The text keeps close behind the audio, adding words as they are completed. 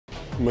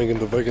making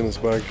the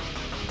veganist bag.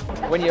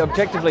 When you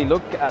objectively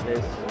look at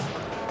this,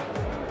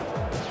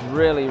 it's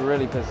really,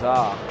 really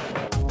bizarre.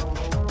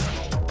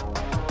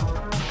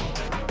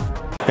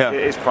 Yeah.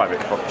 It is private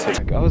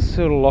property. I was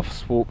sort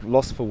of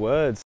lost for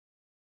words.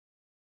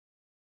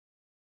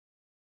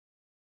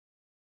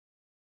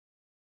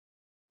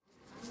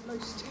 The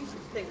most stupid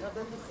thing I've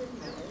ever seen,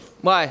 that is.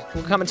 Why?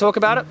 We'll come and talk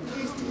about it?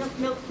 We used to have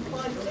milk for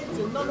 5 cents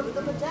and none of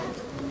them are dead.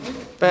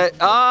 But,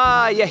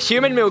 yeah,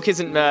 human milk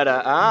isn't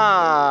murder.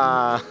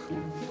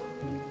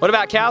 What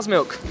about cow's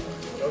milk?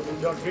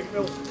 Don't drink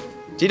milk.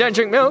 You don't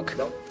drink milk?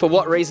 No. For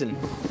what reason?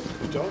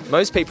 Don't.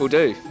 Most people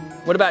do.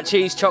 What about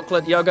cheese,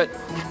 chocolate, yogurt?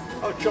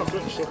 Oh,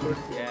 chocolate and sugar.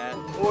 Yeah.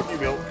 Ordinary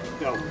milk,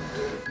 no.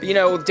 But you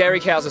know, all the dairy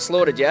cows are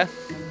slaughtered, yeah?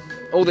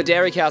 All the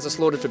dairy cows are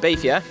slaughtered for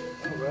beef, yeah?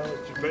 Oh, well,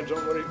 it depends on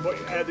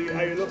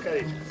how you look at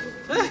it.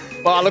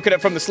 Well, I look at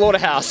it from the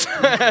slaughterhouse.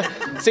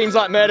 Seems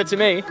like murder to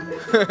me.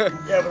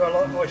 Yeah, but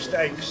I like my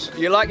steaks.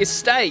 You like your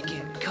steak?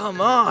 Come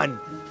on.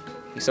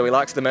 So he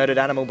likes the murdered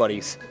animal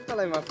bodies.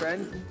 Hello, my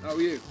friend. How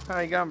are you? How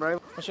you going, bro?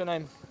 What's your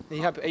name?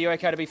 Are you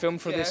okay to be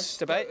filmed for this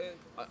debate?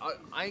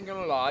 I ain't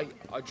gonna lie,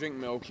 I drink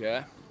milk,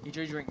 yeah. You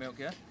do drink milk,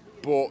 yeah?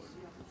 But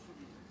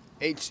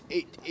it's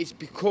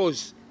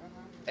because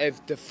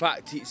of the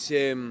fact it's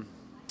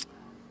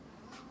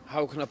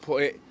how can I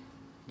put it?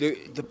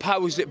 The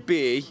powers that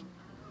be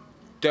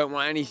don't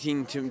want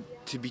anything to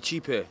be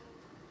cheaper.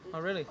 Oh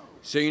really?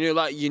 So you know,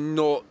 like your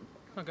nut,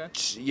 Okay.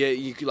 yeah,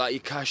 you like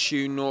your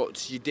cashew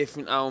nuts, your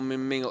different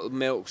almond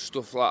milk,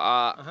 stuff like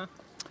that. Uh-huh.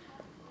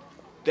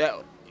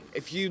 That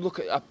if you look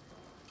at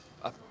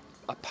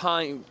a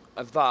pint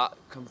of that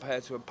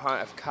compared to a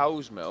pint of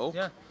cow's milk,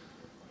 Yeah.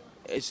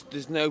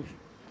 there's no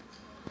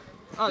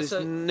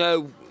so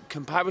no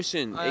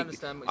comparison. I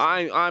understand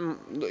what you're I'm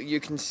you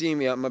can see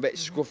me, I'm a bit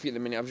scruffy at the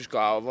minute. I've just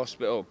got out of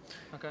hospital.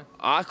 okay.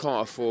 I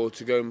can't afford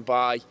to go and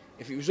buy.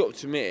 If it was up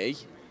to me,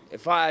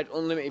 if I had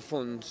unlimited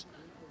funds,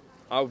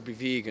 I would be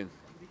vegan.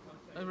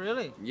 Oh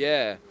really?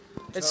 Yeah.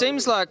 It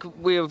seems like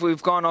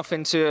we've gone off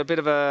into a bit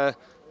of a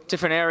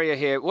different area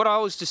here. What I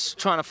was just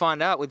trying to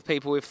find out with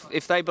people,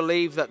 if they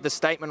believe that the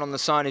statement on the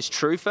sign is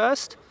true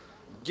first.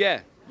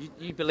 Yeah.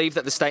 You believe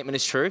that the statement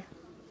is true?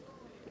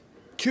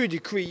 To a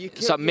degree,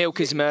 So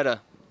milk is murder.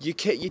 You're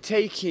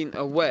taking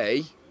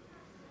away.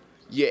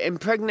 You're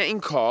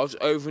impregnating cows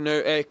over and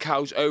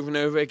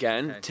over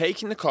again,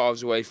 taking the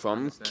calves away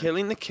from them,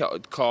 killing the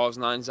calves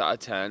 9 out of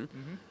 10.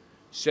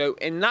 So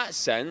in that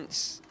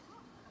sense,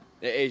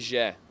 it is,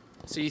 yeah.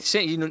 So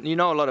you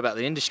know a lot about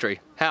the industry.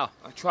 How?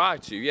 I try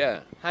to,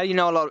 yeah. How do you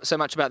know so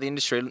much about the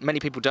industry? Many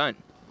people don't.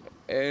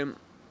 I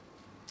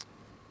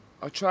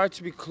try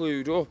to be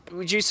clued up.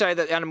 Would you say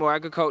that animal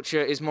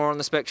agriculture is more on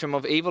the spectrum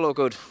of evil or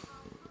good?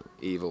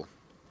 Evil.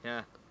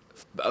 Yeah.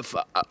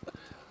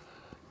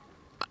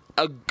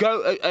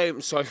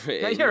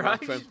 Sorry. No, you're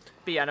right.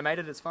 Be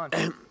animated, it's fine.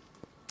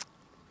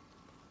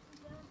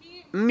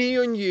 Me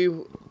and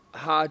you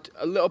had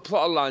a little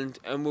plot of land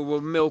and we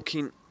were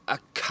milking a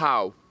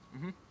cow.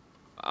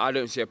 I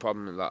don't see a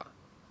problem with that.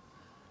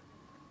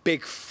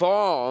 Big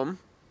farm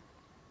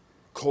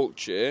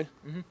culture,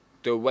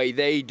 the way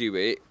they do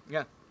it,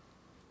 Yeah.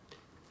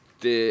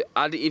 the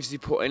additives they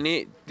put in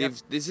it, the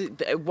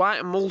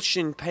white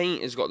emulsion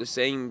paint has got the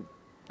same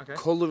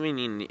colouring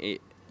in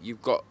it.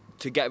 You've got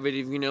to get rid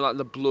of, you know, like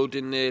the blood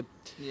and the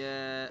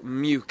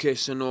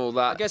mucus and all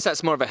that. I guess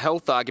that's more of a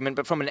health argument,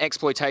 but from an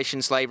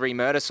exploitation, slavery,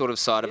 murder sort of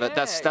side of it,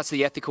 that's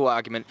the ethical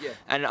argument. Yeah.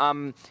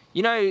 And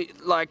you know,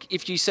 like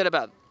if you said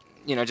about,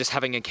 you know, just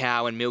having a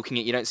cow and milking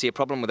it, you don't see a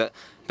problem with it.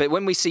 But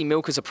when we see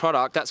milk as a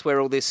product, that's where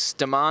all this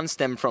demand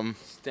stems from.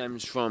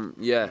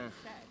 Yeah.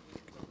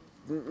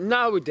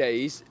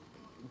 Nowadays,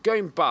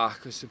 going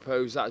back, I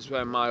suppose that's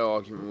where my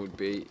argument would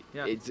be.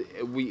 Yeah. It's,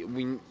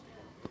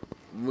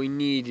 we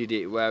needed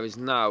it, whereas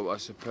now, I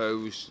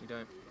suppose... You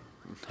don't.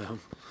 No.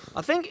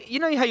 I think, you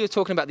know how you were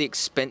talking about the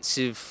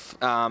expensive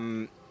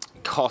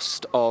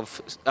cost of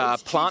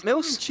plant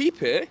milks? It's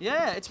cheaper.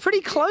 Yeah, it's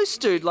pretty close,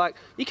 dude. Like,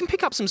 you can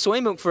pick up some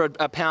soy milk for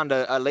a pound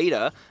a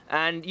litre,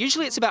 and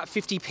usually it's about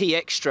 50p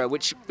extra,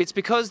 which it's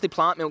because the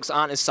plant milks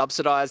aren't as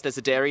subsidised as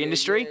the dairy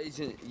industry.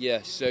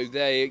 Yeah, so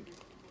they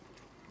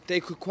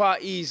could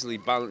quite easily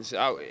balance it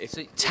out.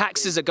 So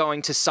taxes are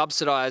going to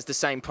subsidise the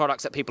same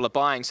products that people are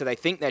buying, so they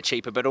think they're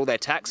cheaper, but all their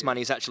tax money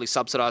is actually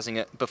subsidising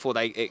it before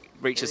it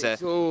reaches there.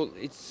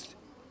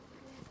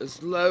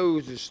 There's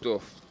loads of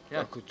stuff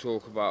I could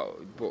talk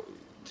about, but...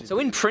 So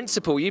in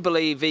principle, you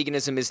believe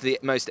veganism is the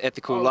most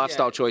ethical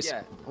lifestyle choice?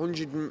 Yeah,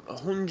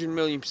 100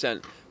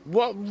 million%.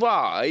 What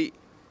right?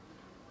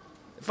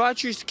 If I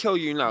choose to kill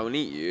you now and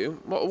eat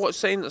you, what's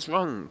saying that's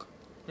wrong?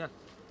 Yeah.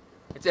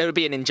 It would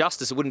be an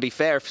injustice. It wouldn't be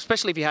fair,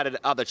 especially if you had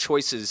other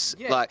choices.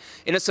 Yeah. Like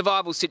in a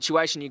survival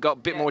situation, you got a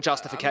bit more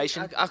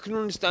justification. I can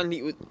understand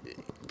it.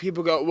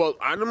 People go, well,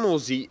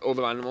 animals eat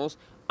other animals.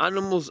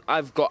 Animals,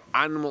 I've got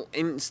animal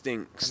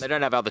instincts. And they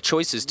don't have other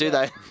choices, do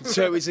they?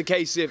 So it's a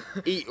case of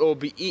eat or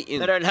be eaten.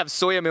 They don't have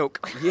soya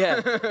milk.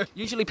 Yeah.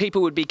 Usually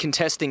people would be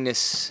contesting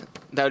this.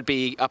 They would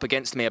be up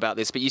against me about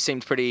this, but you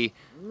seemed pretty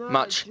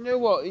much... You know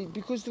what?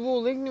 Because they're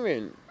all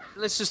ignorant.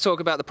 Let's just talk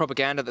about the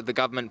propaganda that the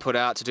government put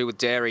out to do with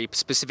dairy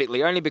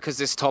specifically, only because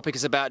this topic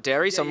is about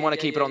dairy, so I want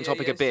to keep it on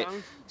topic a bit.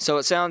 So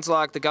it sounds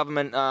like the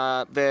government,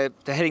 they're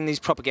heading these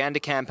propaganda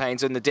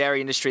campaigns in the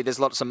dairy industry. There's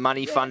lots of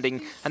money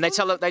funding, and they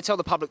tell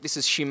the public this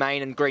is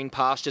humane and green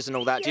pastures and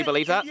all that. Do you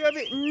believe that?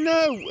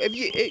 No.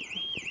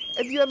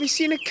 Have you ever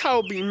seen a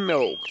cow being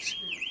milked?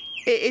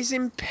 It is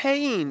in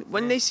pain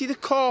when they see the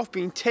calf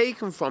being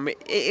taken from it.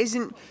 It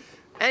isn't.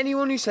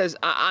 Anyone who says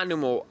an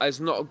animal has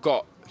not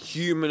got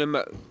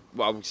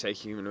well, I would say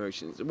human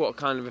emotions. What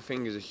kind of a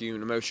thing is a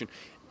human emotion?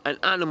 An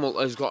animal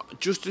has got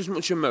just as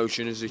much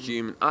emotion as a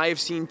human. I have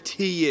seen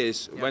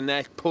tears when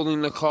they're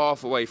pulling the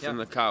calf away from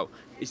the cow.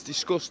 It's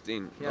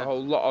disgusting, the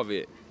whole lot of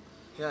it.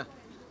 Yeah.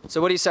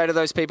 So what do you say to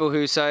those people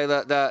who say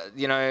that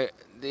you know,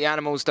 the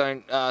animals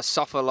don't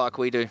suffer like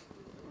we do?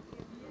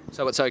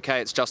 So it's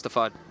okay, it's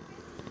justified.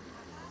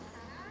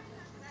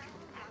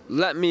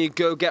 Let me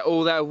go get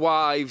all their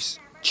wives,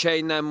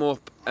 chain them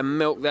up and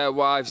milk their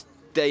wives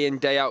day in,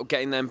 day out,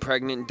 getting them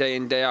pregnant day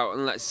in, day out,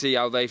 and let's see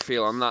how they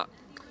feel on that.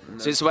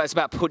 So it's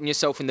about putting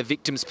yourself in the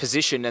victim's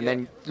position and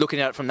then looking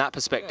at it from that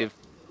perspective.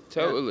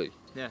 Totally.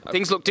 Yeah.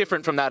 Things look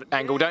different from that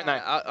angle, don't they?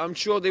 I'm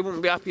sure they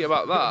wouldn't be happy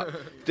about that.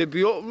 They'd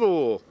be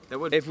uproar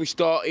if we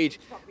started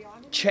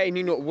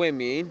chaining up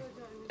women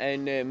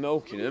and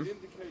milking them.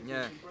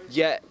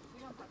 Yeah.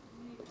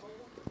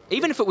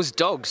 Even if it was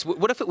dogs.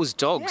 What if it was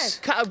dogs?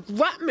 Yeah,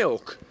 rat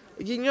milk.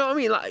 You know what I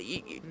mean?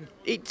 Like,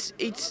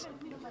 it's.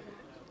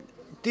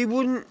 They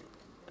wouldn't.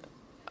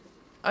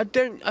 I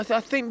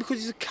think because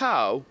it's a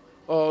cow.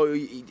 Oh,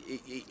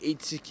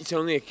 it's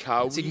only a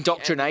cow. It's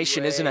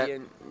indoctrination, isn't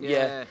it?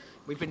 Yeah.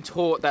 We've been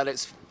taught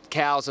that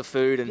cows are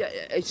food, and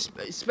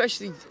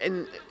especially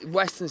in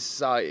Western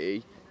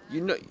society,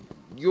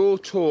 you're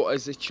taught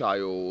as a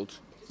child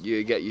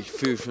you get your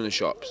food from the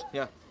shops.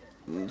 Yeah.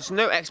 There's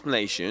no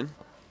explanation.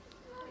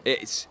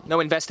 It's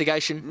no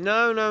investigation.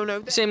 No.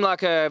 You seem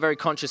like a very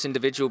conscious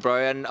individual, bro,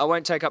 and I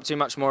won't take up too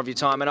much more of your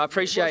time. And I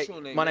appreciate. What's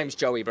your name, my name's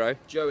Joey, bro.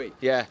 Joey.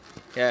 Yeah.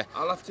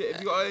 I'll have to.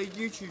 Have you got a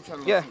YouTube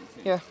channel?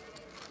 Yeah.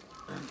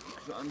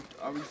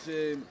 I was.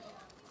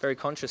 Very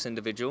conscious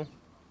individual.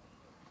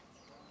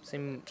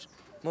 Seems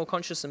more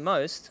conscious than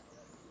most.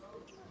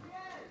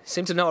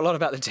 Seem to know a lot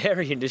about the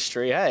dairy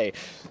industry, hey?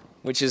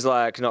 Which is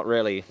like not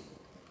really.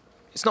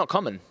 It's not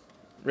common,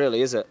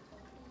 really, is it?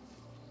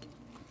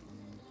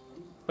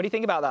 What do you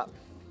think about that?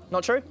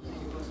 Not true?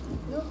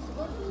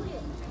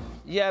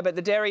 Yeah, but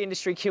the dairy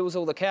industry kills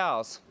all the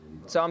cows.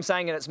 So I'm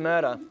saying it's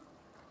murder.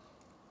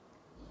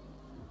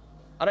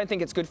 I don't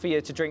think it's good for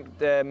you to drink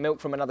the milk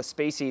from another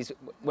species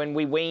when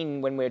we wean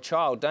when we're a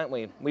child, don't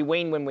we? We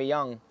wean when we're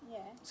young. Yeah.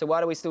 So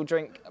why do we still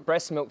drink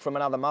breast milk from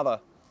another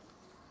mother?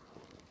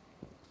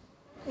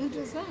 Who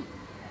does that?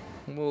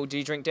 Well, do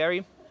you drink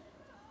dairy?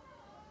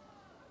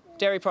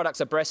 Dairy products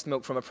are breast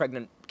milk from a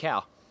pregnant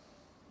cow.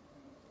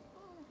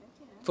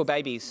 For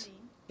babies.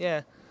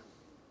 Yeah.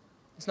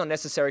 It's not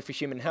necessary for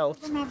human health.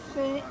 It doesn't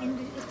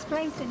have its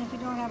place in if you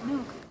don't have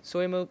milk.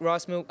 Soy milk,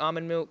 rice milk,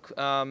 almond milk,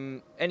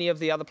 any of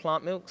the other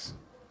plant milks.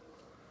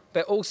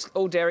 But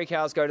all dairy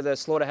cows go to the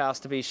slaughterhouse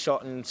to be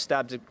shot and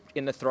stabbed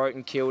in the throat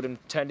and killed and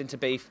turned into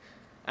beef.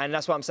 And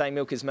that's why I'm saying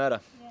milk is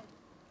murder. Yeah.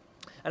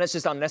 And it's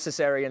just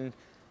unnecessary. And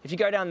if you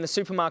go down the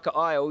supermarket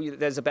aisle,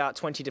 there's about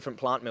 20 different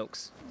plant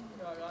milks.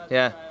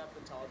 Yeah.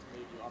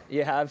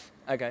 You have?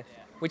 Okay.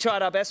 Yeah. We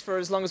tried our best for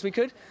as long as we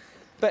could.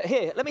 But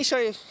here, let me show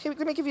you. Here,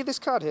 let me give you this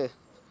card here.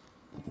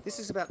 This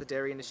is about the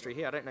dairy industry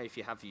here. I don't know if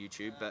you have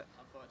YouTube,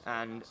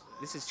 and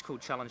this is called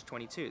Challenge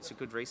 22. It's a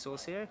good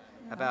resource here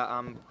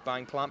about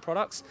buying plant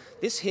products.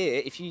 This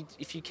here, if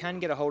you can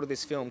get a hold of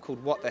this film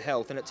called What the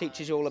Health, and it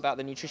teaches you all about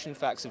the nutrition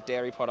facts of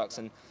dairy products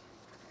and.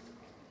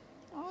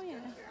 Oh yeah.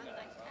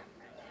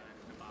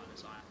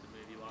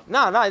 No,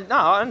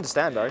 I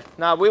understand, bro.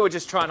 No, we were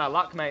just trying our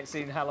luck, mate,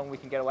 seeing how long we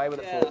can get away with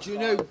it for. Do you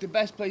know the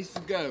best place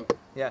to go?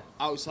 Yeah.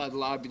 Outside the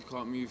library, they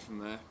can't move from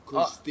there.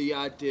 Because they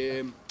had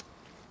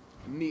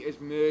Meters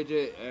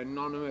Murder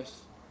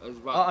Anonymous as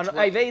well. Oh, an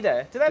AV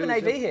there? Do they have an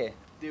AV here?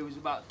 There was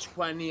about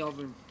 20 of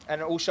them.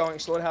 And all showing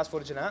slaughterhouse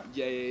footage and that?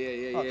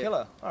 Yeah. Oh,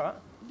 killer. All right.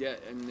 Yeah,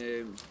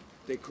 and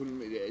they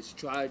couldn't, it's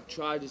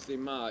tried as they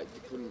might,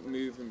 they couldn't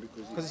move them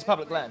because it's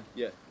public land?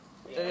 Yeah.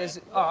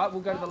 All right,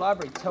 we'll go to the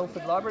library.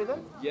 Telford Library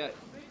then? Yeah.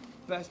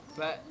 Best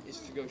bet is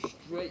to go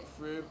straight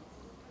through.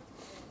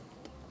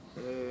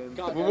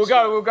 We'll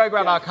go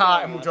grab our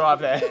car and we'll drive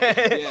there.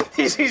 Yeah.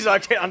 he's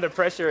like under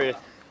pressure here.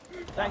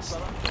 Thanks.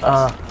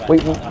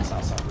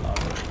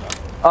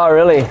 Oh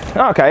really?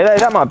 Okay,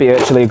 that might be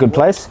actually a good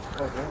place.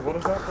 What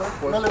is that,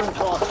 bro? Million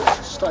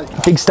steak.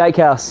 Big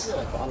steakhouse.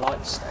 Yeah, but I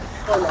like steak.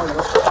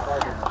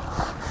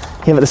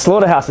 Yeah, but the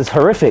slaughterhouse is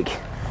horrific.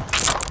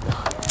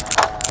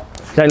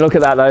 Don't look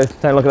at that though.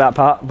 Don't look at that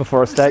part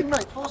before a steak.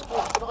 Mate,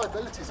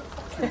 diabetes is a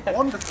fucking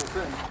wonderful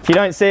thing. If you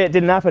don't see it, it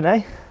didn't happen,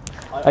 eh?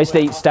 I used to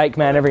eat steak,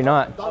 man, every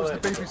night. That was the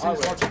BBC's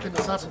logic in the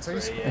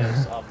 70s.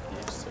 Yeah.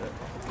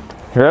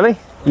 Really?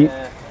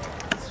 Yeah.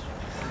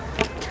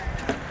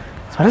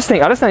 I just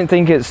don't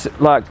think it's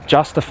like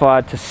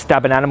justified to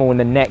stab an animal in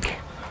the neck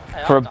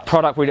for a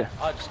product we.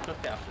 I just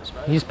cooked after this,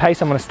 right? You just pay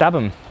someone to stab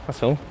them.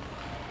 that's all.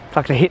 It's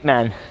like a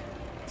hitman.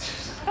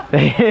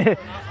 I'd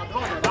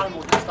rather an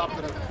animal get stabbed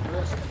than a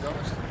person, to be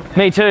honest.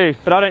 Me too,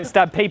 but I don't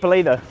stab people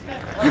either.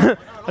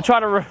 I try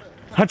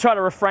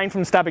to refrain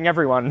from stabbing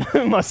everyone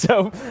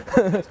myself.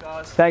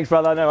 Thanks,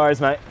 brother. No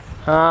worries, mate.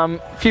 A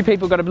few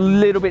people got a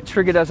little bit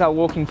triggered as I was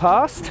walking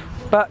past,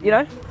 but you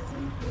know,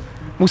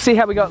 we'll see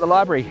how we go at the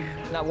library.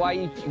 Now,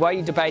 why are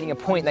you debating a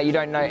point that you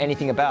don't know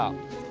anything about?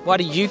 Why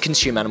do you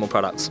consume animal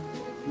products?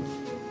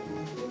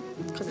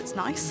 Because it's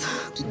nice.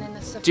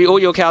 Do all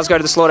your cows go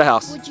to the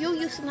slaughterhouse? Would you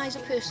euthanize a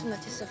person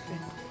that is suffering?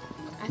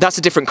 That's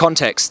a different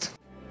context.